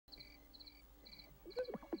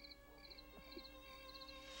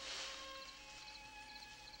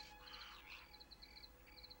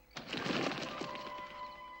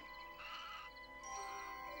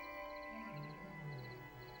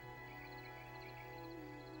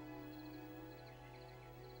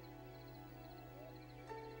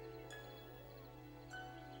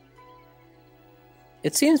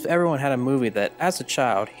It seems everyone had a movie that, as a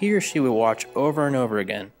child, he or she would watch over and over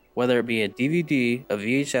again. Whether it be a DVD, a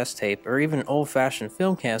VHS tape, or even an old-fashioned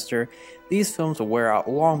film canister, these films would wear out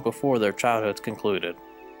long before their childhoods concluded.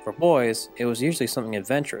 For boys, it was usually something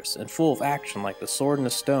adventurous and full of action like The Sword in the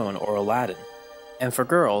Stone or Aladdin. And for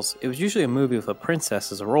girls, it was usually a movie with a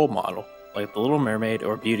princess as a role model, like The Little Mermaid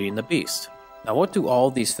or Beauty and the Beast. Now, what do all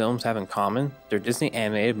of these films have in common? They're Disney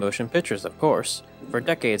animated motion pictures, of course. For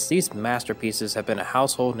decades, these masterpieces have been a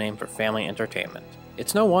household name for family entertainment.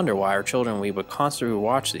 It's no wonder why our children would constantly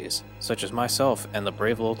watch these, such as myself and The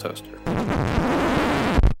Brave Little Toaster.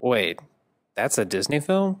 Wait, that's a Disney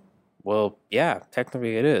film? Well, yeah,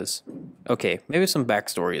 technically it is. Okay, maybe some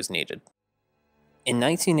backstory is needed. In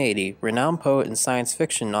 1980, renowned poet and science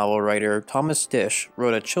fiction novel writer Thomas Disch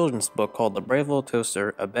wrote a children's book called The Brave Little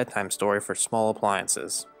Toaster, a bedtime story for small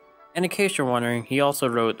appliances. And in case you're wondering, he also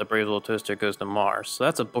wrote The Brave Little Toaster Goes to Mars, so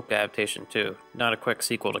that's a book adaptation too, not a quick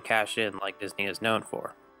sequel to cash in like Disney is known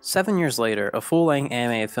for. 7 years later, a full-length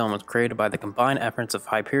animated film was created by the combined efforts of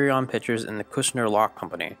Hyperion Pictures and the Kushner Lock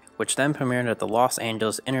Company, which then premiered at the Los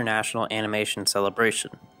Angeles International Animation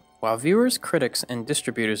Celebration. While viewers, critics, and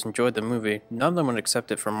distributors enjoyed the movie, none of them would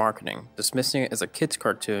accept it for marketing, dismissing it as a kid's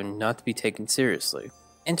cartoon not to be taken seriously.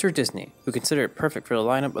 Enter Disney, who considered it perfect for the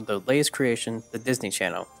lineup of their latest creation, the Disney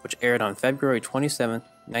Channel, which aired on February 27,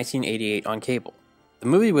 1988 on cable. The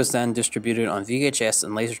movie was then distributed on VHS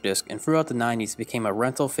and Laserdisc, and throughout the 90s became a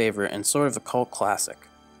rental favorite and sort of a cult classic.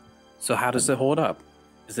 So how does it hold up?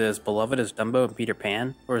 Is it as beloved as Dumbo and Peter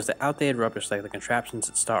Pan, or is it outdated rubbish like the contraptions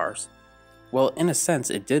it stars? Well, in a sense,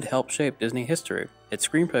 it did help shape Disney history. Its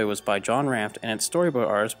screenplay was by John Ranft, and its storyboard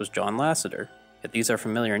artist was John Lasseter. If these are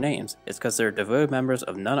familiar names, it's because they're devoted members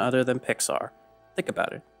of none other than Pixar. Think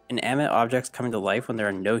about it. Inanimate objects coming to life when there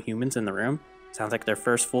are no humans in the room? Sounds like their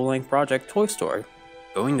first full-length project, Toy Story.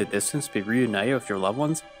 Going the distance to be reunited with your loved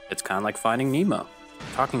ones? It's kind of like Finding Nemo.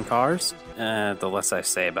 Talking cars? The less I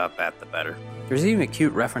say about that, the better. There's even a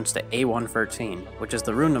cute reference to A113, which is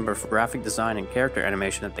the room number for graphic design and character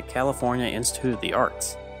animation at the California Institute of the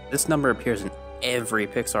Arts. This number appears in every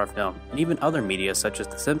Pixar film, and even other media such as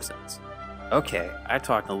The Simpsons. Okay, I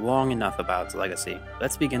talked long enough about its legacy.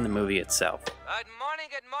 Let's begin the movie itself. Good morning,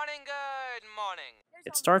 good morning, good morning.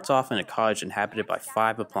 It starts off in a cottage inhabited by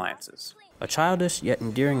 5 appliances. A childish yet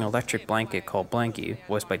endearing electric blanket called Blanky,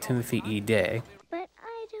 voiced by Timothy E. Day. But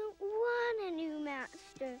I don't want a new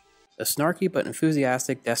master. A snarky but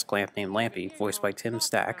enthusiastic desk lamp named Lampy, voiced by Tim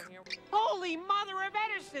Stack. Holy Mother of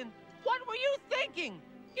Edison! What were you thinking?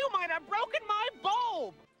 You might have broken my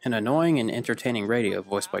bulb! An annoying and entertaining radio,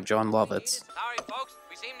 voiced by John Lovitz. Sorry, folks,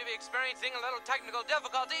 we seem to be experiencing a little technical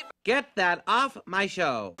difficulty. Get that off my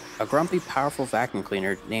show. A grumpy, powerful vacuum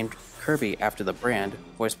cleaner named Kirby after the brand,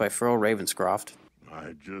 voiced by Pharrell Ravenscroft.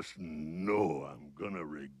 I just know I'm gonna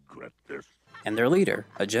regret this. And their leader,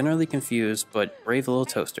 a generally confused but brave little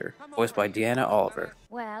toaster, voiced by Deanna Oliver.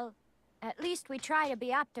 Well, at least we try to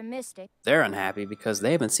be optimistic. They're unhappy because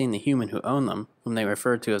they haven't seen the human who owned them, whom they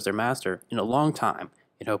refer to as their master, in a long time,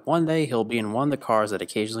 and hope one day he'll be in one of the cars that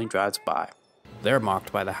occasionally drives by. They're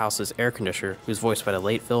mocked by the house's air conditioner, who's voiced by the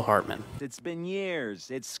late Phil Hartman. It's been years.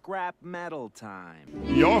 It's scrap metal time.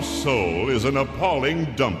 Your soul is an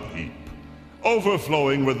appalling dump heap,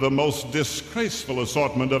 overflowing with the most disgraceful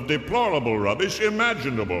assortment of deplorable rubbish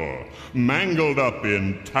imaginable, mangled up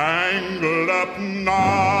in tangled up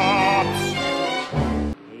knots.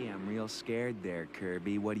 Hey, I'm real scared there,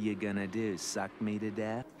 Kirby. What are you gonna do, suck me to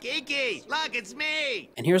death? Kiki, look, it's me!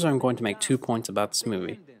 And here's where I'm going to make 2 points about this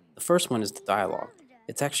movie. The first one is the dialogue.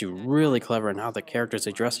 It's actually really clever in how the characters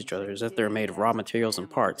address each other as if they're made of raw materials and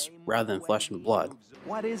parts, rather than flesh and blood.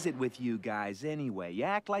 What is it with you guys anyway? You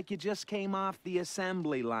act like you just came off the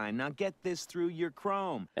assembly line. Now get this through your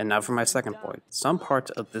chrome. And now for my second point. Some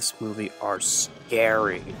parts of this movie are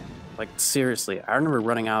scary. Like, seriously, I remember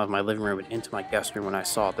running out of my living room and into my guest room when I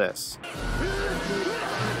saw this.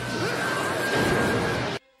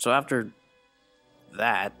 So after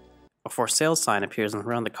that, a for sale sign appears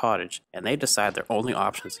around the cottage, and they decide their only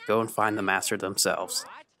option is to go and find the master themselves.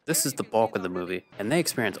 This is the bulk of the movie, and they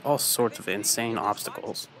experience all sorts of insane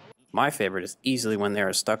obstacles. My favorite is easily when they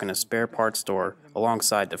are stuck in a spare parts store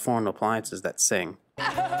alongside deformed appliances that sing.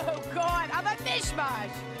 Oh, God, I'm a mishmash!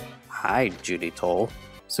 Hi, Judy Toll.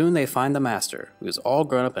 Soon they find the master, who is all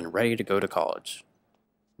grown up and ready to go to college.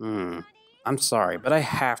 I'm sorry, but I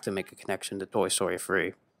have to make a connection to Toy Story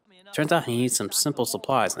 3. Turns out he needs some simple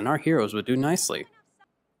supplies, and our heroes would do nicely.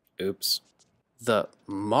 Oops. The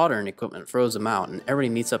modern equipment throws them out, and everybody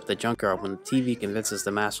meets up at the junkyard when the TV convinces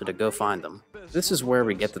the master to go find them. This is where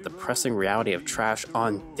we get the depressing reality of trash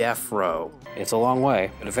on death row. It's a long way,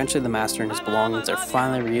 but eventually the master and his belongings are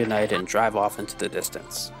finally reunited and drive off into the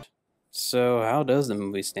distance. So how does the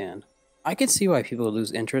movie stand? I can see why people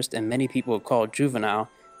lose interest and many people would call it juvenile,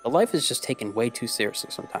 but life is just taken way too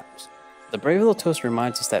seriously sometimes. The Brave Little Toast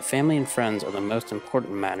reminds us that family and friends are the most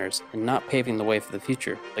important matters and not paving the way for the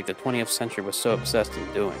future like the 20th century was so obsessed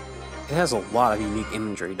in doing. It has a lot of unique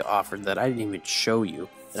imagery to offer that I didn't even show you,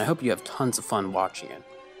 and I hope you have tons of fun watching it.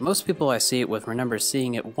 Most people I see it with remember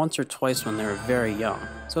seeing it once or twice when they were very young,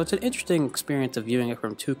 so it's an interesting experience of viewing it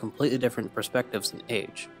from two completely different perspectives and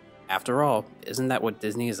age. After all, isn't that what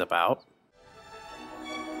Disney is about?